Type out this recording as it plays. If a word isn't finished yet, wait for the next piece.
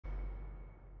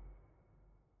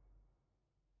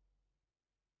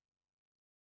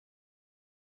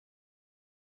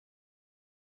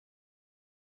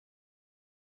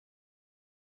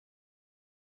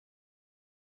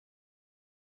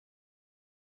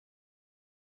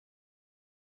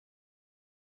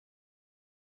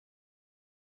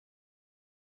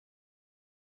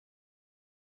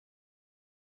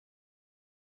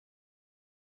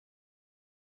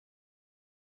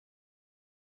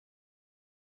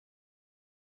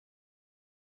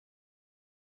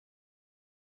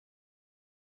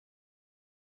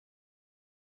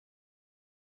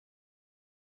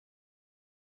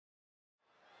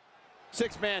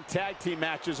Six-man tag team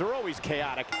matches are always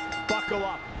chaotic. Buckle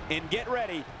up and get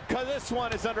ready, because this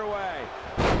one is underway.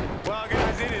 Well,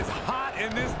 guys, it is hot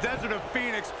in this desert of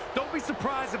Phoenix. Don't be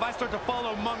surprised if I start to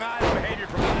follow Mung I's behavior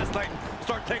from last night and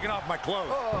start taking off my clothes.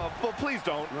 Oh, well, please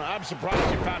don't. I'm surprised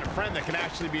you found a friend that can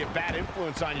actually be a bad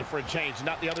influence on you for a change,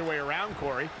 not the other way around,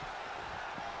 Corey.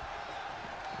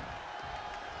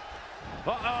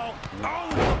 Uh-oh. Oh,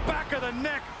 the back of the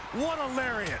neck. What a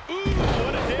lariat. Ooh,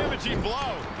 what a damaging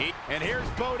blow. And here's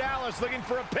Bo Dallas looking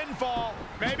for a pinfall.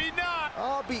 Maybe not.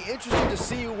 I'll be interested to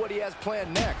see what he has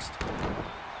planned next.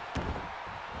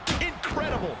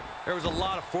 Incredible. There was a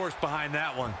lot of force behind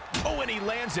that one. Oh, and he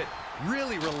lands it.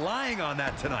 Really relying on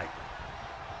that tonight.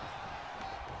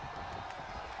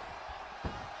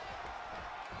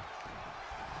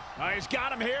 Oh, he's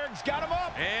got him here. He's got him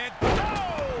up. And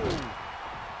oh!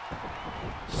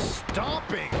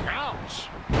 Stomping. Ouch.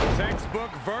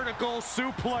 Textbook vertical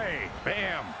suplex.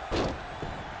 Bam.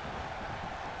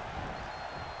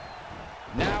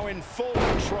 Now in full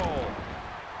control.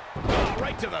 Oh,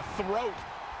 right to the throat.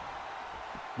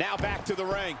 Now back to the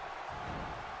ring.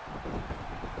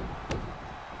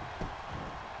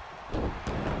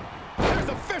 There's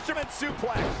a fisherman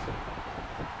suplex.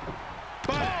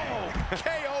 Bang. Oh,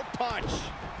 KO punch.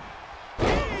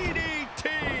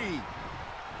 DDT.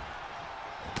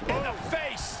 In the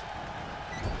face.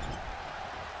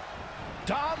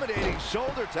 Dominating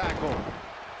shoulder tackle.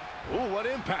 Ooh, what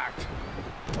impact.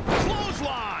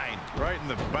 Clothesline. Right in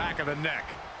the back of the neck.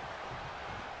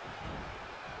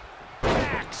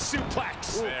 Back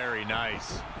suplex. Ooh. Very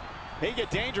nice. They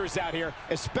get dangerous out here,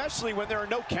 especially when there are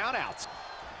no countouts.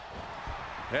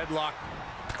 Headlock.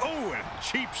 Oh, and a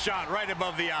cheap shot right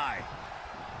above the eye.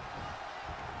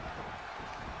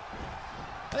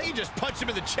 I think he just punched him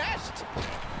in the chest.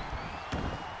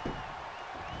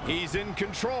 He's in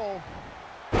control.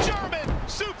 German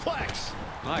suplex.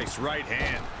 Nice right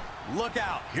hand. Look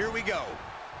out. Here we go.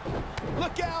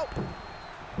 Look out.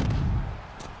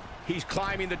 He's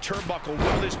climbing the turnbuckle.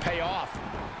 Will this pay off?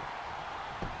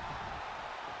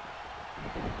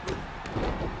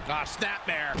 Ah, snap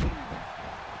there.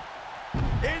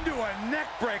 Into a neck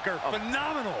breaker. Oh.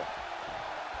 Phenomenal.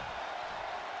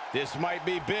 This might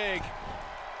be big.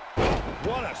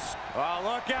 What a... Oh,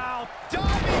 look out.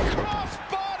 Diving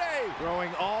crossbody.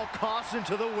 Throwing all caution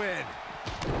to the wind.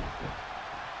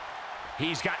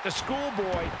 He's got the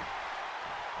schoolboy.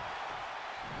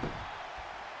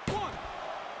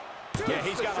 Yeah,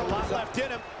 he's got a lot left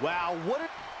in him. Wow, what a...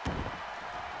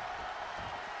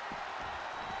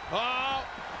 Oh.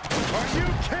 Are you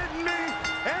kidding me?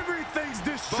 Everything's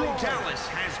destroyed. Bo Dallas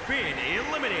has been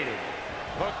eliminated.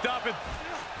 Hooked up and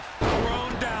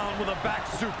thrown down with a back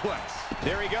suplex.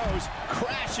 There he goes,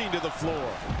 crashing to the floor.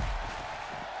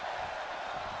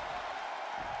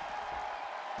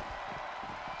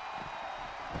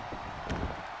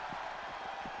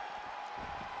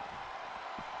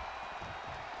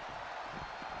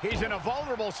 He's in a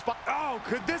vulnerable spot. Oh,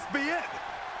 could this be it?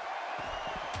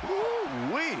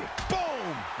 Ooh-wee.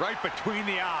 Boom. Right between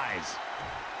the eyes.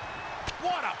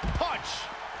 What a punch.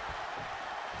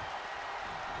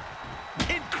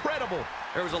 Incredible.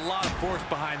 There was a lot of force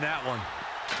behind that one.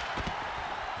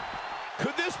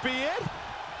 Could this be it?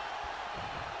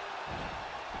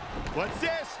 What's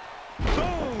this?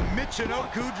 Boom!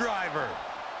 Michinoku driver.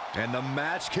 And the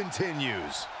match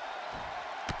continues.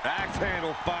 Axe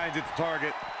handle finds its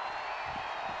target.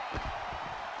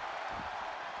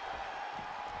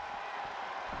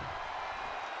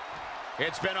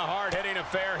 It's been a hard-hitting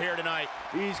affair here tonight.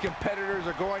 These competitors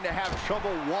are going to have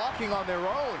trouble walking on their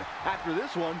own after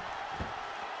this one.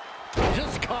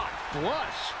 Just caught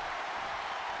flush.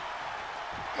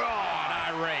 Oh, an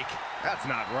eye rake. That's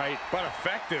not right, but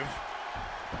effective.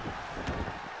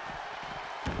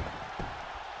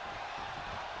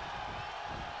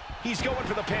 He's going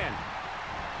for the pin.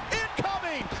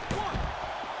 Incoming!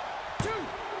 1, 2.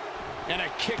 And a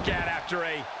kick out after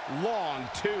a long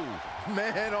 2.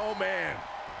 Man, oh man.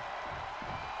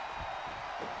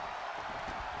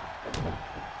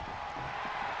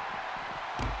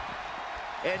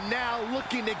 And now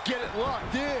looking to get it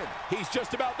locked in. He's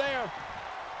just about there.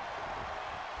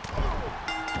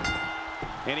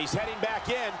 And he's heading back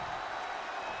in.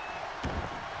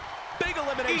 Big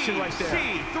elimination right there.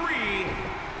 EC3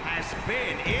 has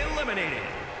been eliminated.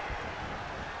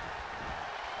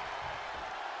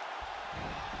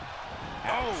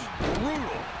 Oh,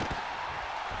 brutal.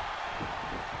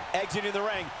 Exiting the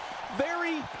ring.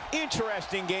 Very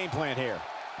interesting game plan here.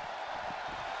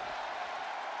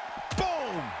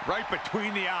 Boom! Right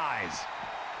between the eyes.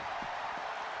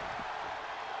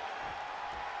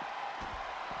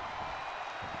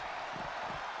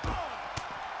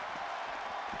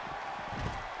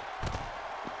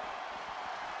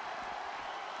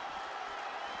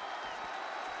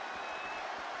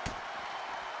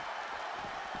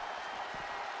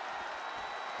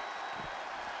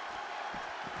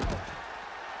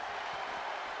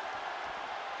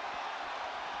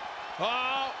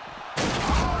 Oh!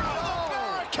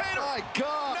 My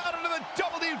God! Not into the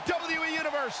WWE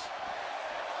Universe!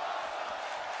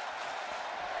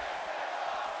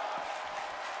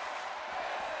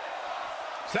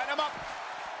 Setting him up.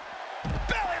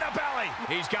 Belly to belly.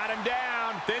 He's got him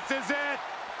down. This is it.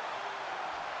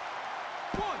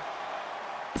 1,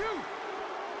 2,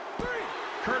 3.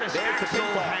 Curtis Axel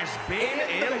has been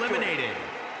eliminated.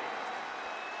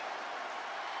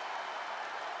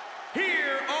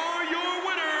 Here are your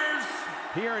winners.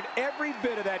 Hearing every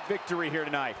bit of that victory here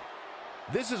tonight.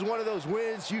 This is one of those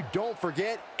wins you don't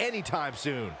forget anytime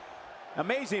soon.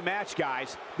 Amazing match,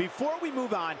 guys. Before we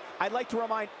move on, I'd like to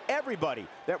remind everybody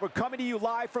that we're coming to you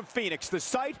live from Phoenix, the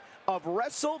site of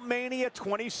WrestleMania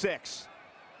 26.